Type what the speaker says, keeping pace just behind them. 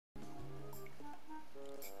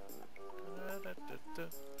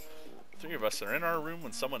Three of us are in our room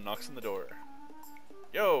when someone knocks on the door.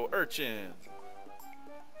 Yo, urchin!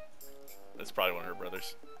 That's probably one of her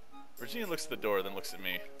brothers. Virginia looks at the door, then looks at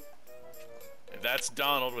me. If that's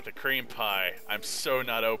Donald with a cream pie, I'm so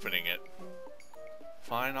not opening it.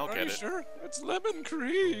 Fine, I'll get it. Are you sure? It's lemon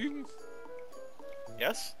cream.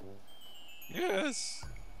 Yes? Yes.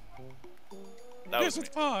 That Yes, was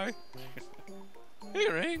it's me. pie. Hey,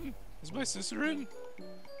 Rain. Is my sister in?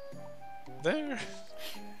 There.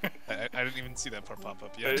 I didn't even see that part pop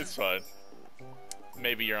up yet. It's fine.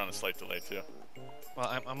 Maybe you're on a slight delay too. Well,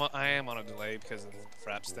 I am on a delay because of the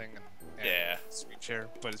fraps thing and Yeah. screen share,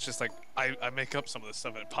 but it's just like I make up some of this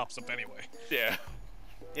stuff and it pops up anyway. Yeah.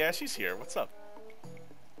 Yeah, she's here. What's up?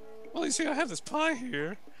 Well, you see, I have this pie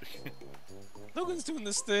here. Logan's doing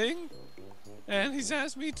this thing, and he's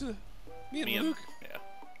asked me to, me and Luke, yeah.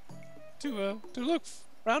 to look,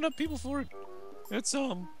 round up people for it. It's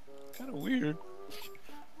kind of weird.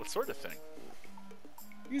 What sort of thing?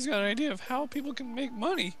 He's got an idea of how people can make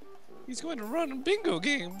money. He's going to run a bingo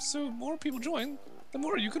game, so the more people join, the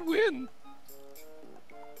more you can win.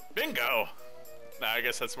 Bingo! Nah, I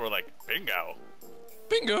guess that's more like bingo.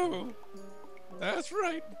 Bingo! That's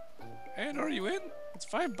right. And are you in? It's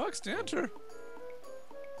 $5 to enter.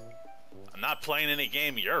 I'm not playing any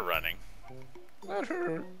game you're running. Not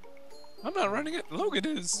her. I'm not running it. Logan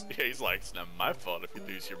is. Yeah, he's like, it's not my fault if you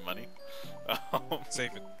lose your money.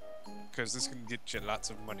 Save it, because this can get you lots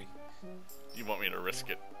of money. You want me to risk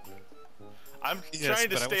it? I'm Yes, trying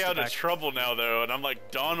to but I stay want out to of back- trouble now, though, and I'm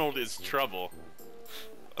like, Donald is trouble.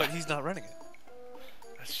 But he's not running it.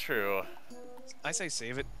 That's true. I say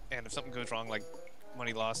save it, and if something goes wrong, like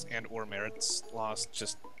money lost and or merits lost,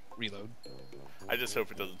 just reload. I just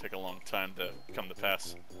hope it doesn't take a long time to come to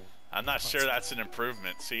pass. I'm not sure that's an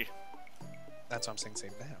improvement, see? That's why I'm saying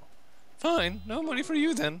save now. Fine, no money for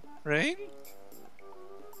you then, Rain?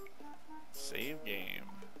 Save game.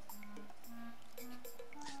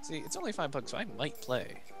 See, it's only $5, so I might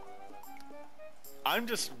play. I'm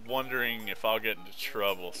just wondering if I'll get into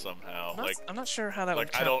trouble somehow. I'm not sure how that would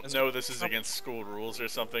Like count I don't as know this is trouble. against school rules or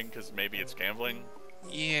something, because maybe it's gambling.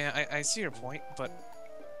 Yeah, I see your point, but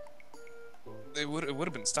it would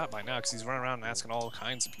have been stopped by now because he's running around and asking all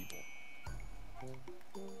kinds of people.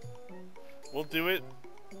 We'll do it,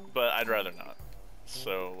 but I'd rather not.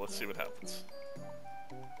 So let's see what happens.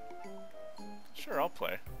 Sure, I'll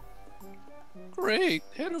play. Great,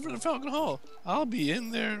 head over to Falcon Hall. I'll be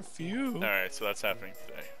in there in a few. Alright, so that's happening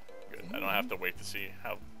today. Good. I don't have to wait to see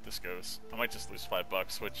how this goes. I might just lose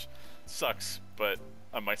 $5, which sucks, but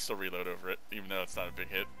I might still reload over it, even though it's not a big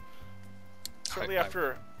hit. Shortly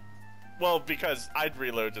after... Well, because I'd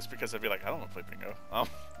reload just because I'd be like, I don't want to play bingo.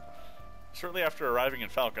 Shortly after arriving in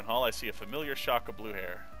Falcon Hall, I see a familiar shock of blue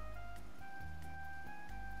hair.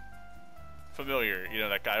 Familiar, you know,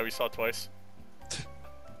 that guy we saw twice?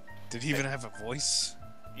 Did he even have a voice?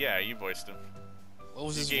 Yeah, you voiced him. What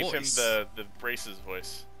was You his gave voice? him the braces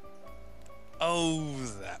voice. Oh,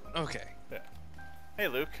 that. Okay. Yeah. Hey,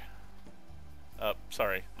 Luke.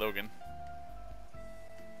 Sorry, Logan.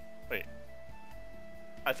 Wait.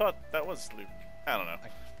 I thought that was Luke. I don't know.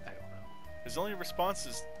 I don't know. His only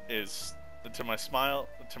response is to my smile,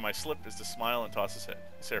 to my slip is to smile and toss his head.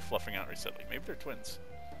 His hair fluffing out recently. Maybe they're twins.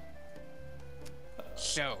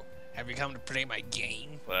 So, have you come to play my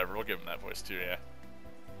game? Whatever, we'll give him that voice too, yeah.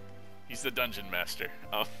 He's the dungeon master.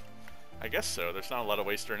 Oh, I guess so. There's not a lot of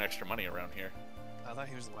ways to earn extra money around here. I thought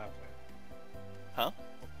he was the WoW player. Huh?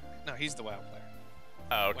 No, he's the WoW player.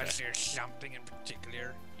 Oh, okay. Was there something in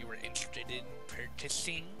particular you were interested in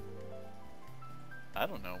purchasing? I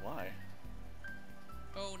don't know why.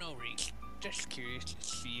 Oh, no reason. Just curious to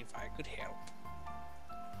see if I could help.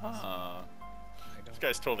 Huh. I This don't.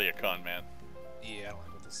 guy's totally a con man. Yeah, I don't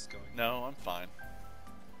like where this is going. No, I'm fine.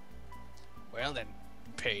 Well then,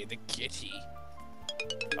 pay the kitty.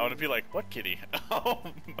 I want to be like, what kitty? Oh,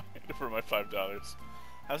 for my $5.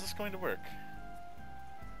 How's this going to work?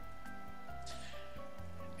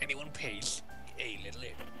 Anyone pays a little,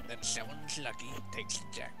 then someone's lucky takes the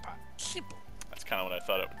jackpot. Simple. That's kind of what I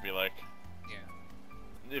thought it would be like.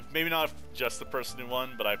 Yeah. If maybe not just the person who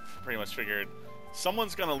won, but I pretty much figured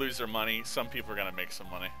someone's gonna lose their money. Some people are gonna make some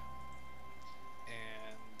money.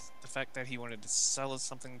 And the fact that he wanted to sell us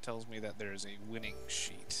something tells me that there is a winning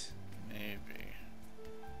sheet. Maybe.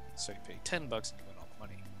 So you pay $10 and you win all the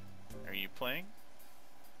money. Are you playing?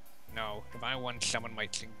 No, if I won, someone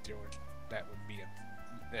might think there was, that would be a...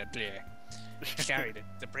 bleh. Sorry,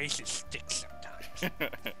 the braces stick sometimes.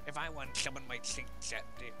 If I won, someone might think that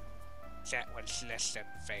that was less than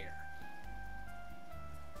fair.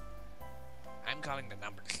 I'm calling the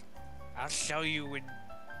numbers. I'll show you when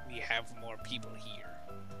we have more people here.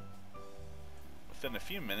 Within a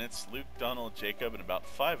few minutes, Luke, Donald, Jacob, and about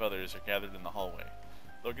 5 others are gathered in the hallway.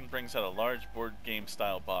 Logan brings out a large board game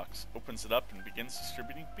style box, opens it up, and begins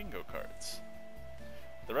distributing bingo cards.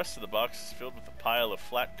 The rest of the box is filled with a pile of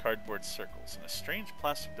flat cardboard circles and a strange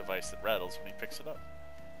plastic device that rattles when he picks it up.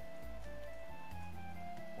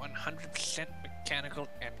 100% mechanical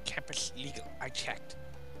and campus legal. I checked.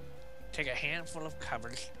 Take a handful of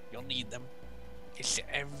covers. You'll need them. Is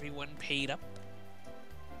everyone paid up?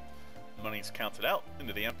 Money's counted out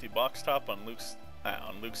into the empty box top on Luke's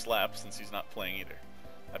lap since he's not playing either.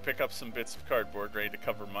 I pick up some bits of cardboard ready to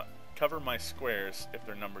cover my squares if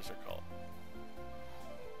their numbers are called.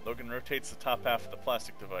 Logan rotates the top half of the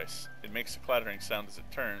plastic device. It makes a clattering sound as it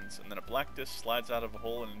turns, and then a black disc slides out of a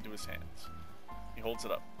hole and into his hands. He holds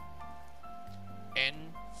it up.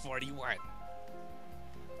 N41.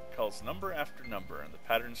 Calls number after number, and the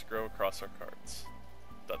patterns grow across our cards. ...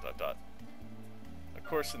 Of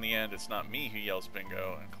course, in the end, it's not me who yells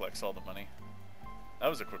bingo and collects all the money. That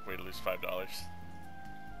was a quick way to lose $5.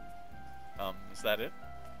 Is that it?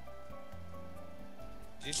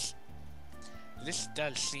 This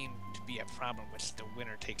does seem to be a problem with the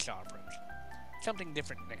winner-takes-all approach. Something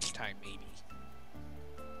different next time, maybe.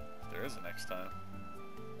 There is a next time.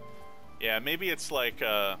 Yeah, maybe it's like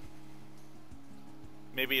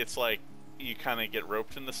you kind of get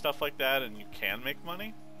roped into stuff like that and you can make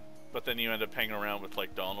money, but then you end up hanging around with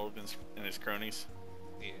like Donald and his cronies.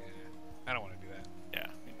 Yeah, I don't want to do that. Yeah,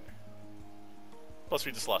 me neither. Plus,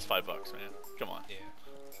 we just lost $5, man. Come on. Yeah.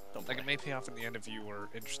 Don't Like, play. it may pay off in the end if you were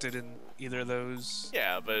interested in either of those.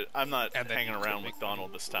 Yeah, but I'm not And then hanging you could around make with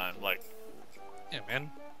Donald this time. Like, Yeah,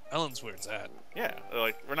 man. Ellen's where it's at. yeah,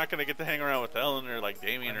 like we're not gonna get to hang around with Ellen or like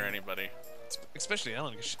Damien or anybody. Especially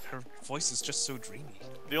Ellen, because her voice is just so dreamy.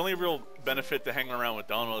 The only real benefit to hanging around with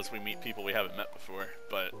Donald is we meet people we haven't met before.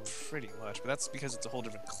 But Pretty much, but that's because it's a whole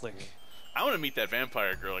different clique. I want to meet that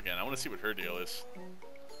vampire girl again. I want to see what her deal is.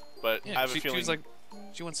 But Yeah, I have a she feeling was like,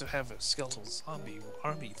 she wants to have a skeletal zombie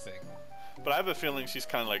army thing. But I have a feeling she's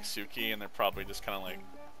kind of like Suki, and they're probably just kind of like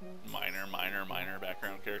minor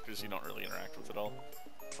background characters you don't really interact with at all.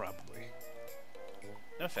 Probably.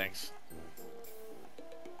 No thanks.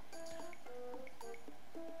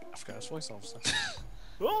 I forgot his voice all of a sudden.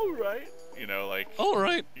 All right. You know, like All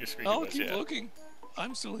right, your screaming I'll voice, keep yeah. looking.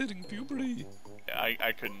 I'm still hitting puberty. Yeah,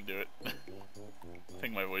 I couldn't do it. I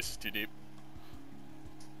think my voice is too deep.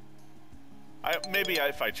 Maybe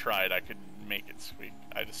if I tried, I could make it squeak.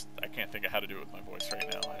 I can't think of how to do it with my voice right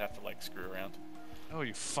now. I'd have to like screw around. Oh,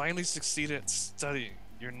 you finally succeeded at studying.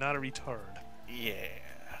 You're not a retard. Yeah.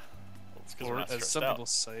 Well, it's 'cause we're Or, not as stressed some out. people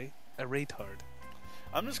say, a retard.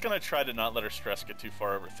 I'm just gonna try to not let her stress get too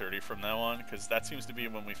far over 30 from now on, because that seems to be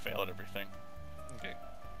when we fail at everything. Okay.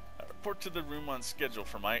 I report to the room on schedule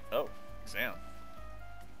for my exam.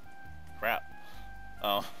 Crap.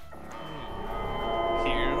 Oh.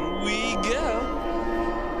 Here we go.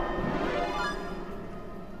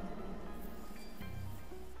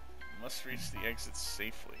 Must reach the exit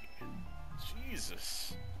safely.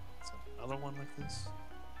 Jesus. Is another one like this?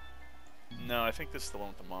 No, I think this is the one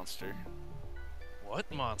with the monster. What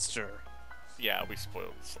monster? Yeah, we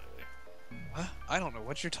spoiled it slightly. Huh? I don't know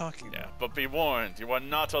what you're talking Yeah, about. but be warned, you are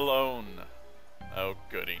not alone. Oh,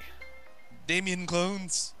 goody. Damien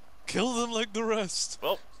clones, kill them like the rest.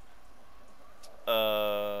 Well,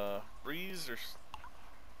 Breeze or...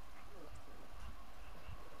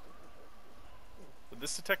 Would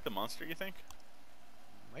this detect the monster, you think?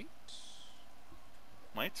 Might?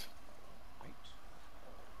 Might? Might?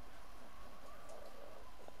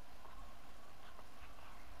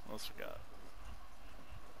 What else we got?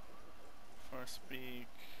 Far speak,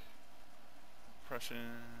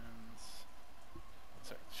 impressions,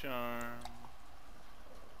 detect charm,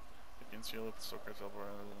 against you, with Sokar's elbow.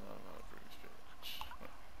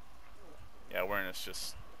 Yeah, awareness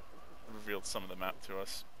just revealed some of the map to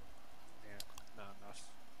us. Yeah, not enough.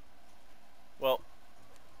 Well,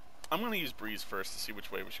 I'm gonna use Breeze first to see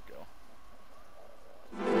which way we should go.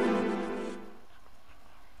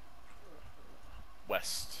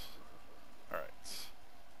 West. Alright.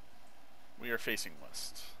 We are facing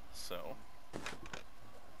west, so...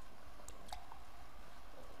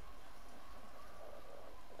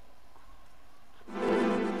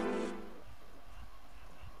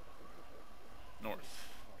 North.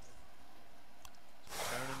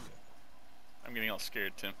 I'm getting all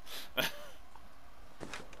scared, Tim.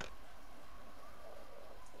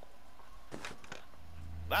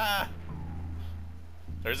 Ah!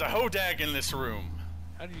 There's a Hodag in this room!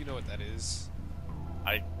 How do you know what that is?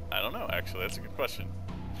 I don't know, actually. That's a good question.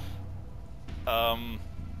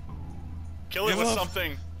 Kill it Give with up.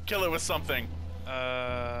 something. Kill it with something.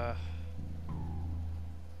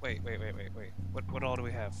 Wait. What all do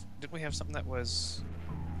we have? Didn't we have something that was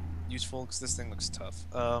useful? Because this thing looks tough.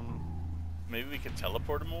 Maybe we could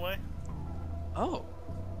teleport him away? Oh,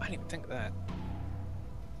 I didn't even think of that.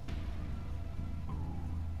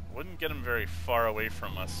 Wouldn't get him very far away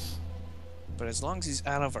from us. But as long as he's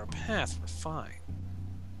out of our path, we're fine.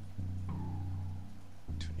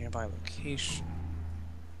 To a nearby location.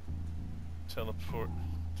 Teleport.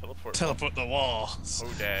 Teleport the wall.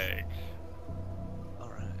 Hodag.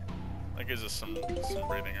 Alright. That gives us some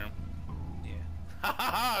breathing room. Yeah. Ha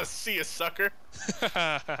ha ha! See ya, sucker!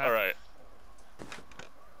 Alright.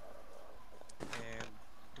 And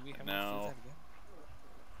do we have No. to do that again?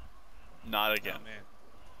 Not again. Oh, man.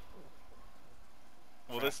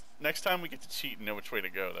 Well, this next time we get to cheat and know which way to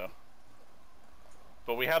go, though.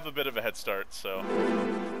 But we have a bit of a head start, so...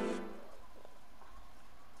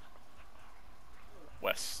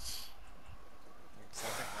 West. So I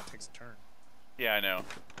think that takes a turn. Yeah, I know.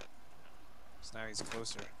 So now he's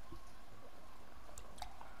closer.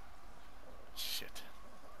 Shit.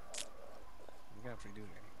 We gotta redo it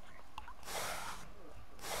anyway.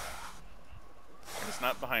 He's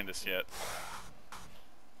not behind us yet.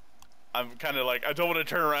 I'm kind of like, I don't want to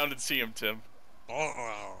turn around and see him, Tim.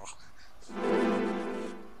 I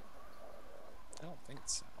don't think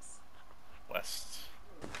it's south. West.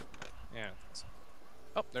 Yeah. So.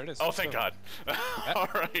 Oh, there it is. Oh, thank God.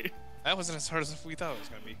 Alright. That wasn't as hard as we thought it was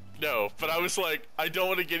gonna be. No, but I was like, I don't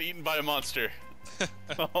want to get eaten by a monster.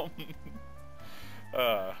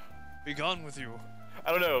 Be gone with you.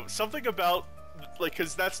 I don't know, something about, like,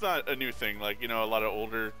 because that's not a new thing. Like, you know, a lot of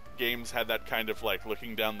older games had that kind of, like,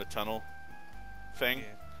 looking down the tunnel thing. Yeah.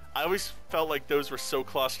 I always felt like those were so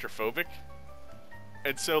claustrophobic.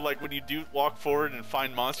 And so, like, when you do walk forward and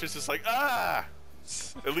find monsters, it's like, ah!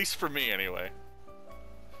 At least for me, anyway.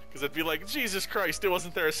 Because I'd be like, Jesus Christ, it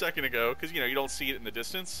wasn't there a second ago. Because, you know, you don't see it in the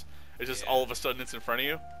distance. It's just all of a sudden it's in front of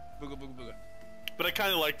you. Booga booga booga. But I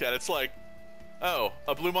kind of like that. It's like, oh,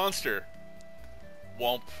 a blue monster.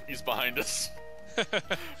 Womp, he's behind us.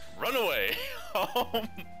 Run away.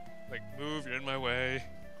 Like, move, you're in my way.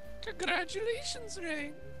 Congratulations,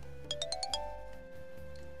 Rain.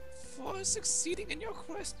 For succeeding in your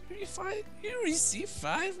quest, you receive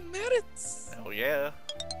 5 merits. Hell yeah.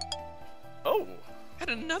 Oh. And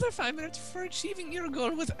another 5 minutes for achieving your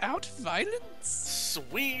goal without violence.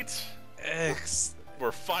 Sweet. Excellent.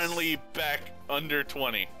 We're finally back under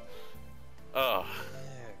 20. Oh.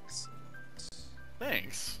 Excellent.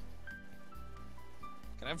 Thanks.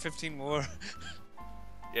 Can I have 15 more?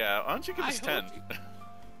 Yeah, why don't you give us 10?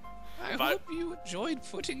 I hope you enjoyed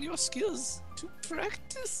putting your skills to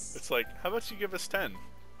practice. It's like, how about you give us 10?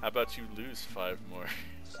 How about you lose 5 more?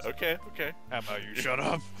 Okay. How about you shut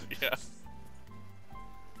up? Yeah.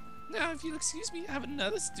 Now, if you'll excuse me, I have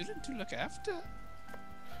another student to look after.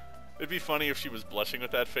 It'd be funny if she was blushing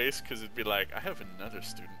with that face, because it'd be like, I have another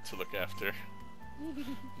student to look after.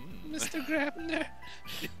 Mr. Grabner.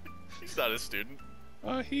 He's not a student.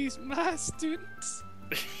 Oh, he's my student.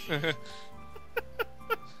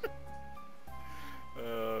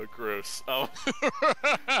 Gross. Oh.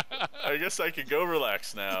 I guess I can go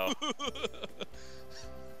relax now.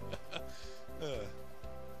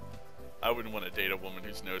 I wouldn't want to date a woman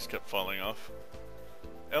whose nose kept falling off.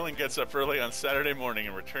 Ellen gets up early on Saturday morning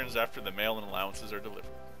and returns after the mail and allowances are delivered.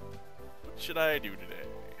 What should I do today?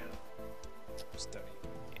 Study.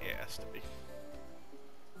 Yeah, study.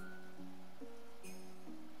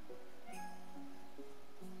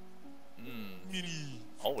 Mini.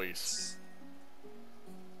 Always.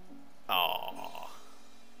 Aww.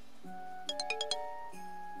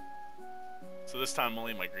 So this time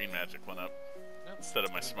only my green magic went up instead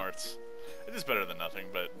of my smarts. It is better than nothing,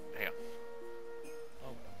 but damn.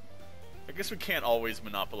 Oh. I guess we can't always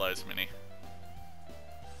monopolize Mini.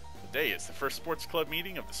 Today is the first sports club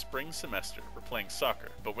meeting of the spring semester. We're playing soccer,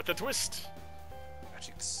 but with a twist.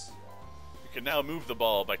 Magics. You can now move the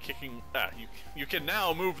ball by kicking. You can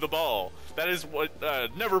now move the ball. That is what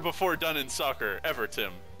never before done in soccer ever,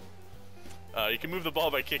 Tim. You can move the ball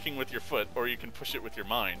by kicking with your foot, or you can push it with your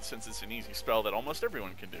mind, since it's an easy spell that almost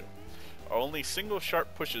everyone can do. Only single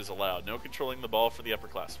sharp pushes allowed, no controlling the ball for the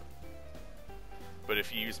upperclassmen. But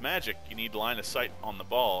if you use magic, you need line of sight on the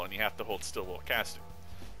ball, and you have to hold still while casting.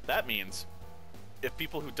 That means, if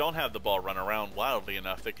people who don't have the ball run around wildly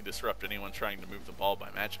enough, they can disrupt anyone trying to move the ball by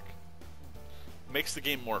magic. Makes the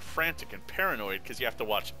game more frantic and paranoid, because you have to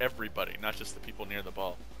watch everybody, not just the people near the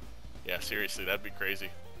ball. Yeah, seriously, that'd be crazy.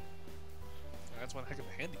 That's one heck of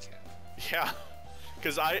a handicap. Yeah,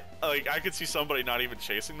 because I could see somebody not even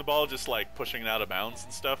chasing the ball, just like pushing it out of bounds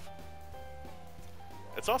and stuff.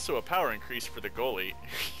 It's also a power increase for the goalie,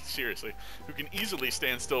 seriously, who can easily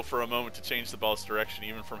stand still for a moment to change the ball's direction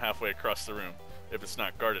even from halfway across the room, if it's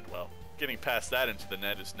not guarded well. Getting past that into the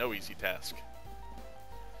net is no easy task.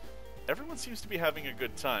 Everyone seems to be having a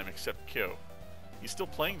good time except Kyo. He's still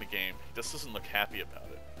playing the game, he just doesn't look happy about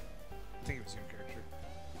it. I think it was your character.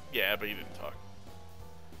 Yeah, but he didn't talk.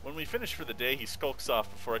 When we finish for the day, he skulks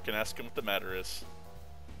off before I can ask him what the matter is.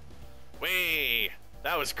 Whey!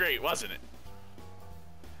 That was great, wasn't it?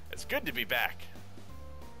 It's good to be back.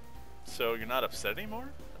 So you're not upset anymore?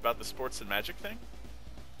 About the sports and magic thing?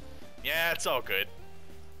 Yeah, it's all good.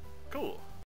 Cool.